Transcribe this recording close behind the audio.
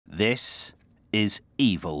This is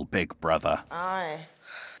evil, Big Brother. Aye.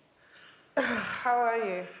 How are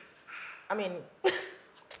you? I mean,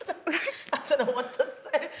 I don't know what to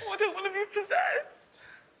say. I don't want to be possessed.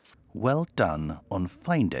 Well done on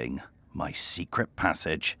finding my secret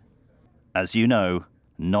passage. As you know,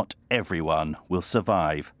 not everyone will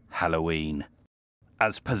survive Halloween.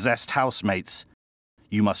 As possessed housemates,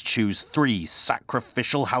 you must choose 3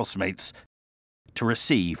 sacrificial housemates to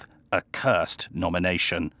receive a cursed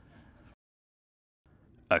nomination.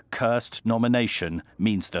 A cursed nomination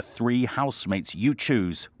means the 3 housemates you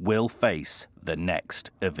choose will face the next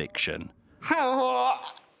eviction.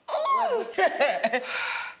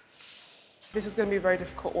 This is going to be a very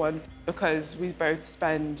difficult one because we both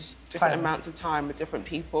spend different amounts of time with different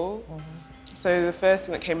people. So the first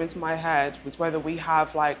thing that came into my head was whether we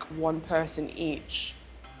have like one person each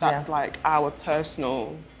that's like our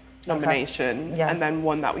personal nomination and then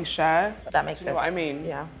one that we share. That makes sense. You know what I mean?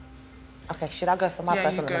 Yeah. Okay, should I go for my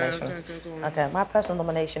personal nomination? Go on. Okay, my personal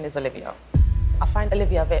nomination is Olivia. I find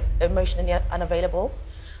Olivia a bit emotionally unavailable.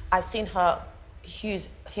 I've seen her use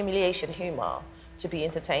humiliation humour to be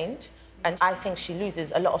entertained, and I think she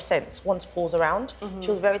loses a lot of sense once Paul's around.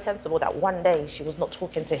 She was very sensible that one day she was not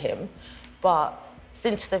talking to him, but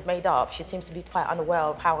since they've made up, she seems to be quite unaware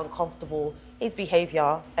of how uncomfortable his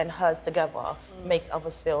behaviour and hers together makes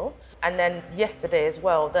others feel. And then yesterday as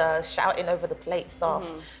well, the shouting over the plate stuff,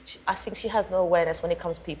 I think she has no awareness when it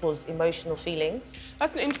comes to people's emotional feelings.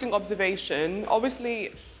 That's an interesting observation.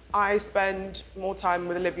 Obviously, I spend more time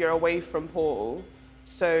with Olivia away from Paul,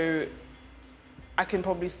 so I can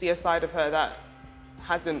probably see a side of her that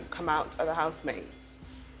hasn't come out to other housemates.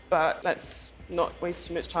 But let's not waste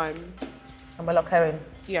too much time. And we'll lock her in.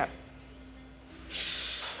 Yeah.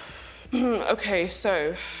 Okay,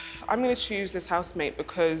 so I'm going to choose this housemate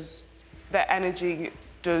because their energy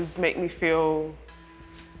does make me feel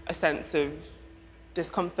a sense of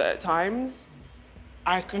discomfort at times.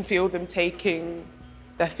 I can feel them taking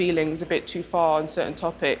their feelings a bit too far on certain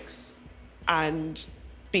topics and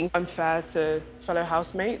being unfair to fellow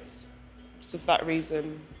housemates. So for that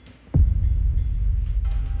reason,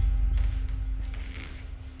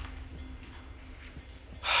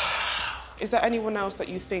 is there anyone else that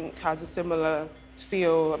you think has a similar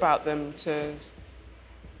feel about them to...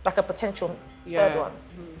 Like a potential third one?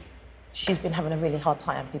 She's been having a really hard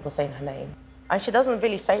time, people saying her name. And she doesn't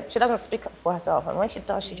speak up for herself. And when she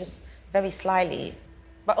does, she just very slyly.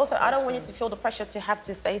 But also, I don't want you to feel the pressure to have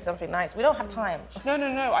to say something nice. We don't have time. No,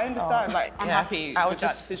 I understand. Like, I'm happy with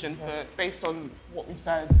that decision based on what we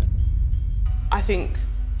said. I think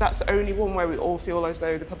that's the only one where we all feel as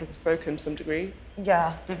though the public have spoken to some degree.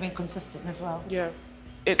 Yeah, they've been consistent as well. Yeah.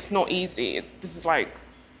 It's not easy. This is like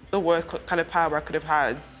the worst kind of power I could have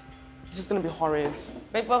had. This is going to be horrid.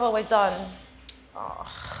 Big Brother, we're done.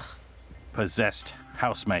 Oh. Possessed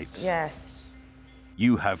housemates. Yes.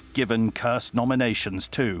 You have given cursed nominations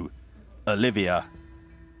to Olivia,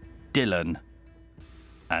 Dylan,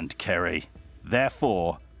 and Kerry.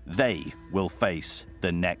 Therefore, they will face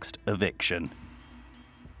the next eviction.